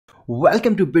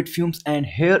Welcome to Bitfumes, and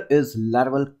here is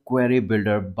Laravel Query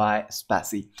Builder by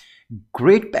Spatie.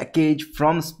 Great package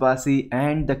from Spatie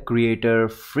and the creator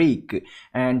Freek.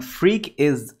 And Freek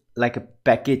is like a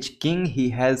package king. He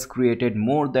has created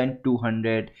more than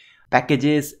 200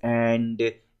 packages, and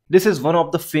this is one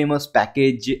of the famous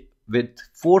package with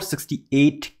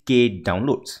 468k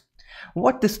downloads.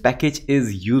 What this package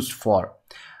is used for?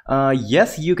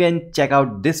 Yes, you can check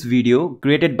out this video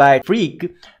created by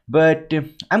Freek, but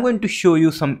I'm going to show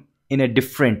you some in a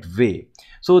different way.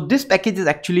 So this package is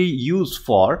actually used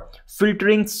for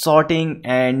filtering, sorting,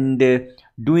 and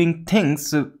doing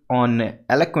things on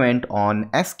Eloquent on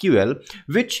SQL,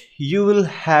 which you will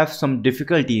have some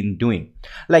difficulty in doing.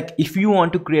 Like if you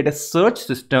want to create a search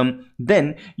system,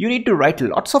 then you need to write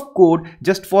lots of code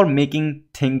just for making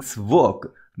things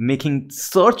work, making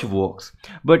search works.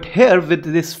 But here with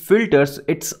these filters,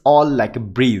 it's all like a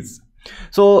breeze.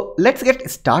 So let's get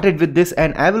started with this,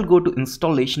 and I will go to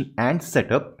installation and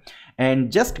setup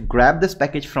and just grab this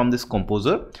package from this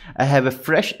composer. I have a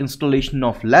fresh installation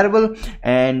of Laravel,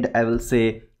 and I will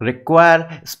say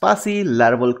require spatie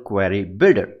Laravel query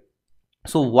builder.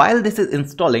 So while this is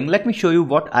installing, let me show you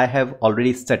what I have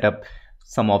already set up,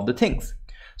 some of the things.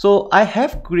 So I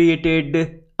have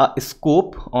created a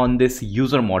scope on this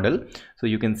user model. So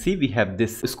you can see we have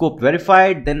this scope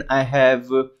verified. Then I have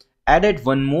added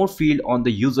one more field on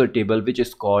the user table, which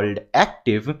is called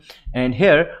active, and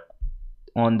here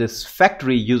on this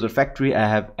factory, user factory, I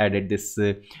have added this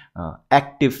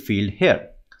active field here.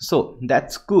 So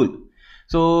that's cool.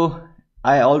 So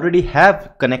I already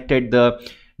have connected the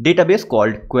database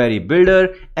called query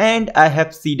builder, and I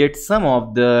have seeded some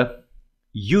of the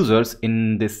users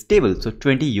in this table. So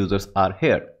 20 users are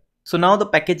here. So now the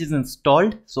package is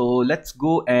installed. So let's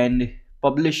go and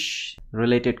publish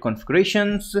related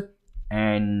configurations,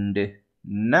 and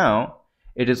now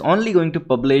it is only going to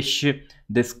publish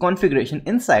this configuration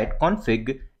inside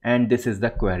config, and this is the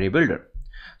query builder.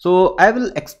 So I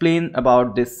will explain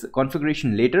about this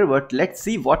configuration later, but let's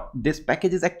see what this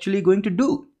package is actually going to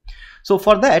do. So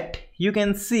for that, you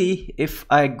can see if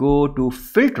I go to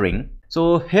filtering,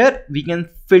 so here we can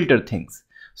filter things.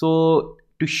 So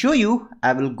to show you,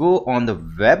 I will go on the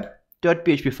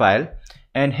web.php file,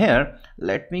 and here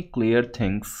let me clear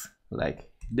things like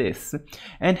this,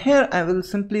 and here I will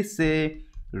simply say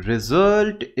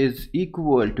result is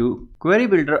equal to query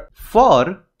builder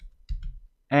for,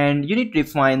 and you need to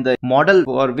define the model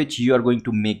for which you are going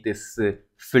to make this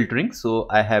filtering. So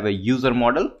I have a user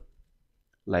model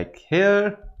like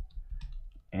here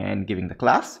and giving the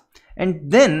class, and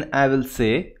then I will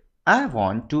say I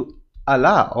want to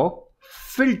allow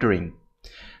filtering.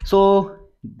 So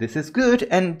this is good,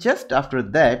 and just after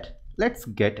that, let's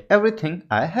get everything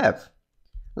I have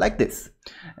like this,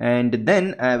 and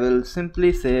then I will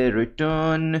simply say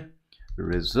return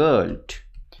result,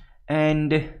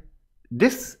 and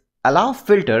this allow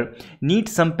filter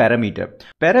needs some parameter.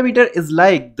 Parameter is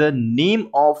like the name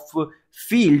of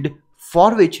field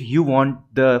for which you want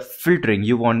the filtering,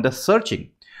 you want the searching.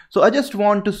 So I just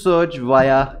want to search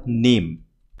via name.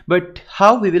 But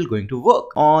how we will going to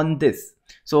work on this?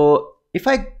 So if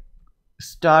I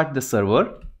start the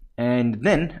server, and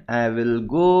then I will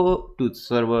go to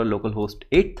server localhost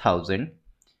 8000,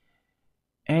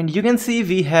 and you can see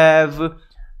we have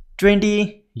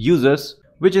 20 users,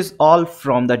 which is all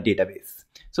from the database.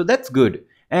 So that's good.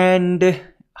 And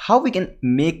how we can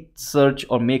make search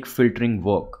or make filtering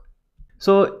work?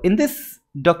 So in this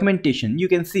documentation, you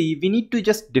can see we need to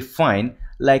just define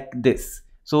like this.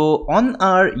 So on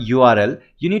our URL,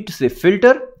 you need to say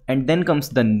filter, and then comes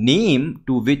the name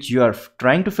to which you are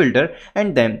trying to filter,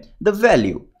 and then the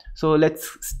value. So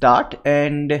let's start,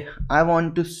 and I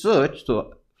want to search,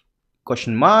 so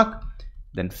question mark,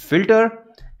 then filter,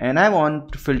 and I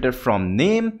want to filter from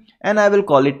name, and I will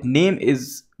call it name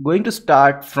is going to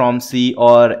start from C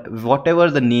or whatever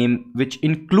the name which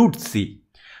includes C.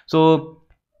 So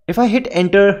if I hit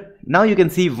enter, now you can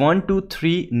see 1 2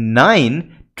 3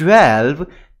 9 12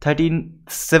 13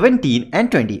 17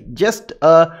 and 20, just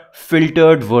a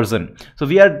filtered version. So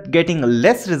we are getting a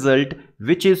less result,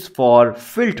 which is for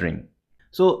filtering.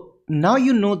 So now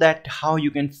you know that how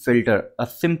you can filter a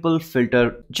simple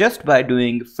filter just by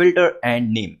doing filter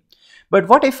and name. But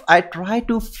what if I try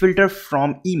to filter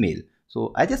from email?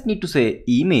 So I just need to say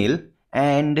email,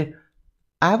 and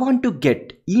I want to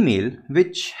get email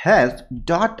which has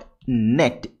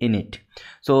 .net in it.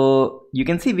 So you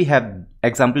can see we have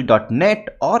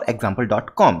example.net or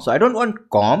example.com. So I don't want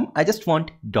com, I just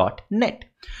want .net.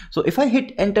 So if I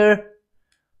hit enter,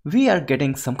 we are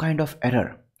getting some kind of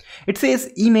error. It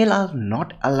says email are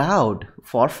not allowed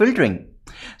for filtering.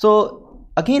 So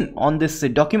again on this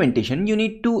documentation you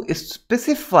need to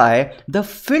specify the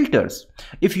filters.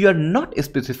 If you are not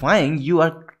specifying, you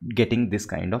are getting this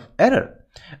kind of error.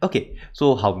 Okay,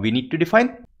 so how we need to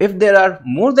define? If there are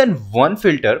more than one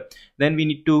filter, then we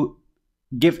need to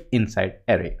give inside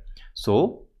array.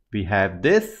 So we have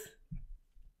this,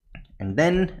 and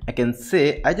then I can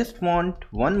say I just want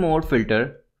one more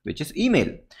filter, which is email.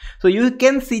 So you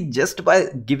can see just by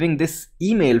giving this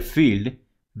email field,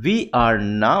 we are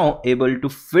now able to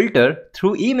filter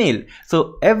through email.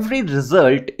 So every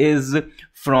result is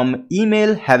from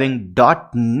email having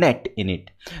 .NET in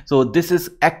it. So this is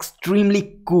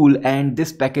extremely cool, and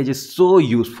this package is so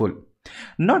useful.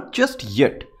 Not just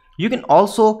yet, you can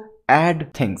also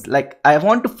add things like I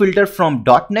want to filter from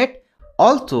 .NET.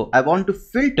 Also, I want to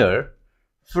filter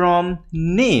from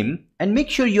name, and make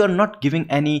sure you are not giving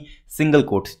any single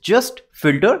quotes. Just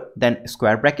filter, then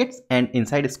square brackets, and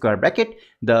inside square bracket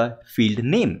the field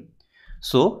name.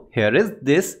 So here is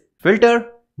this filter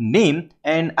name,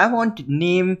 and I want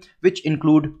name which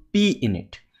include P in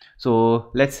it.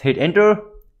 So let's hit enter,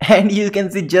 and you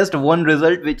can see just one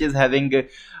result which is having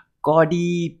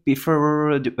Cody,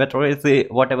 prefer,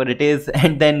 whatever it is,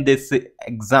 and then this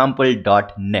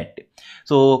example.net.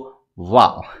 So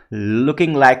wow,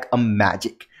 looking like a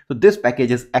magic. So this package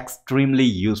is extremely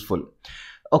useful.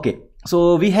 Okay,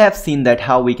 so we have seen that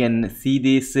how we can see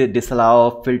these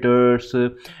disallow filters,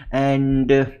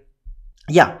 and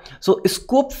yeah, so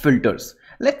scope filters.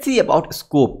 Let's see about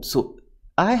scope. So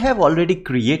I have already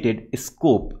created a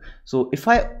scope. So if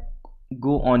I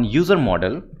go on user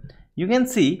model, you can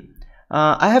see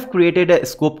I have created a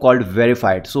scope called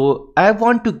verified. So I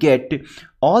want to get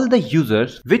all the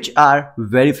users which are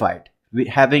verified,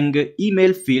 having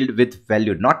email field with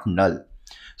value, not null.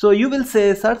 So you will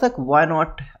say, Sarthak, why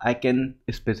not I can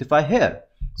specify here?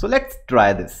 So let's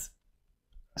try this.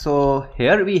 So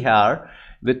here we are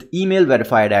with email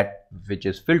verified at, which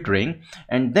is filtering,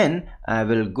 and then I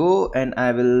will go and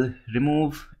I will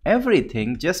remove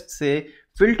everything. Just say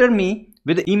filter me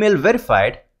with email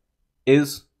verified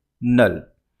is null.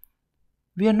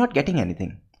 We are not getting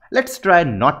anything. Let's try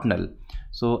not null.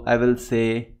 So I will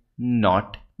say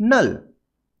not null.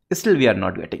 Still we are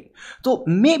not getting. So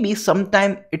maybe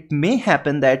sometime it may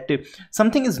happen that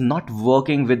something is not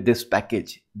working with this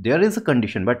package. There is a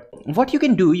condition, but what you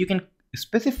can do, you can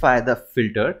specify the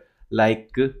filter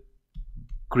like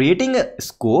creating a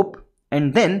scope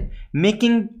and then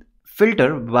making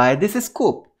filter by this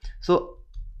scope. So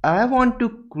I want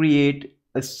to create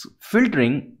a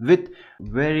filtering with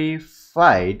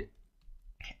verified,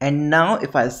 and now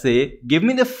if I say give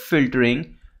me the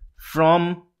filtering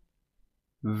from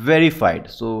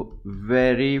verified, so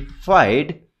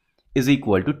verified is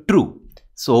equal to true.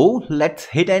 So let's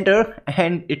hit enter,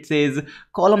 and it says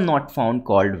column not found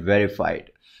called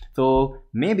verified. So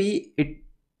maybe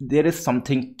there is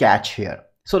something catch here.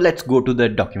 So let's go to the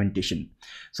documentation.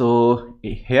 So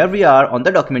here we are on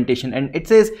the documentation, and it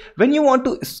says when you want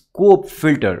to scope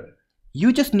filter,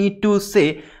 you just need to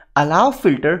say allow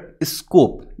filter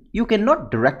scope. You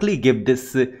cannot directly give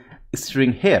this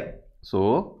string here.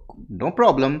 So no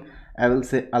problem, I will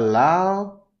say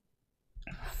allow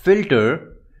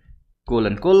filter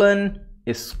colon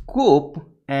scope,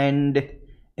 and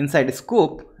inside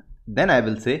scope then I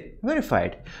will say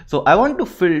verified. So I want to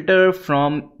filter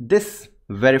from this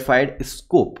verified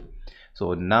scope.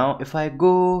 So now if I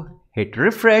go hit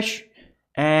refresh,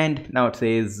 and now it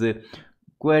says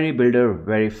query builder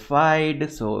verified.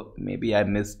 So maybe I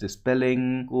missed the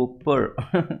spelling. Cooper.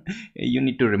 You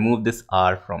need to remove this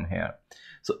R from here.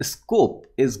 So scope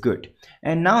is good.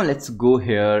 And now let's go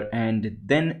here and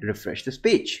then refresh this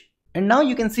page. And now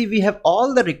you can see we have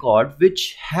all the record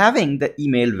which having the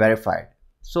email verified.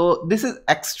 So this is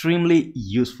extremely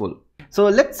useful. So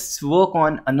let's work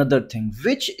on another thing,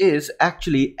 which is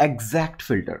actually exact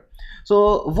filter.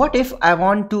 So what if I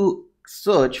want to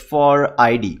search for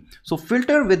ID? So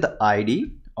filter with the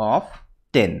ID of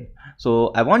 10.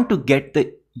 So I want to get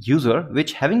the user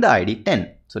which having the ID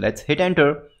 10. So let's hit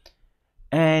enter,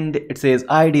 and it says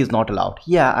ID is not allowed.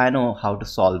 Yeah, I know how to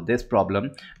solve this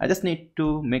problem. I just need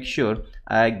to make sure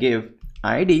I give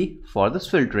ID for this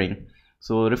filtering.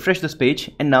 So refresh this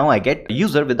page, and now I get a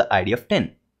user with the ID of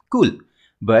 10. Cool.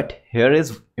 But here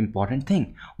is important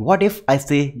thing. What if I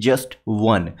say just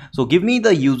 1? So give me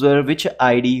the user which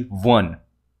ID 1.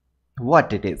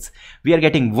 What it is? We are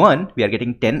getting 1, we are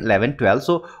getting 10, 11, 12.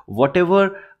 So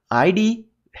whatever ID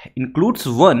includes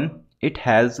 1, it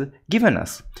has given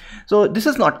us. So this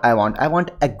is not I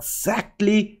want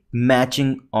exactly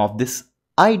matching of this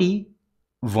ID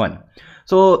 1.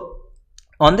 So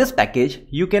on this package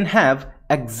you can have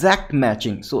exact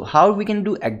matching. So how we can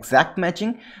do exact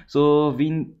matching? So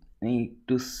we need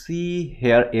to see,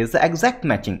 here is the exact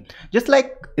matching. Just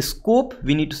like scope,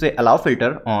 we need to say allow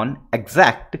filter on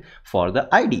exact for the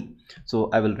ID. So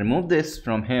I will remove this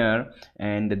from here,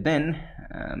 and then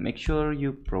make sure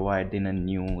you provide in a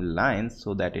new line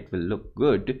so that it will look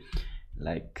good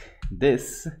like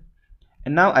this.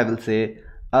 And now I will say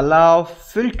allow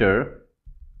filter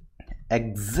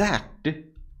exact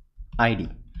ID.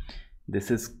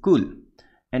 This is cool.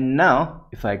 And now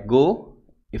if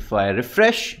I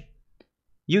refresh,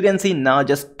 you can see now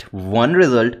just one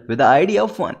result with the ID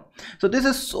of 1. So this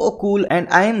is so cool, and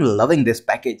I am loving this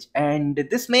package, and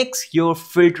this makes your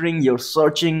filtering, your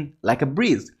searching like a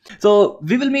breeze. So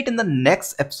we will meet in the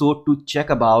next episode to check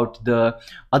about the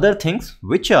other things,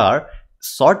 which are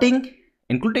sorting,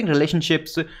 including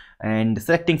relationships, and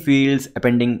selecting fields,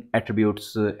 appending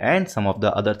attributes, and some of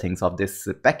the other things of this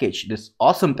package, this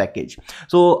awesome package.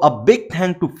 So a big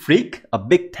thank to Freek, a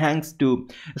big thanks to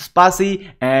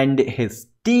Spatie and his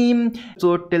team.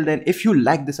 So till then, if you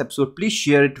like this episode, please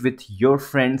share it with your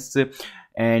friends,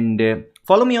 and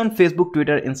follow me on Facebook,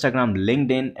 Twitter, Instagram,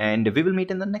 LinkedIn, and we will meet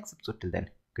in the next episode. Till then,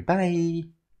 goodbye.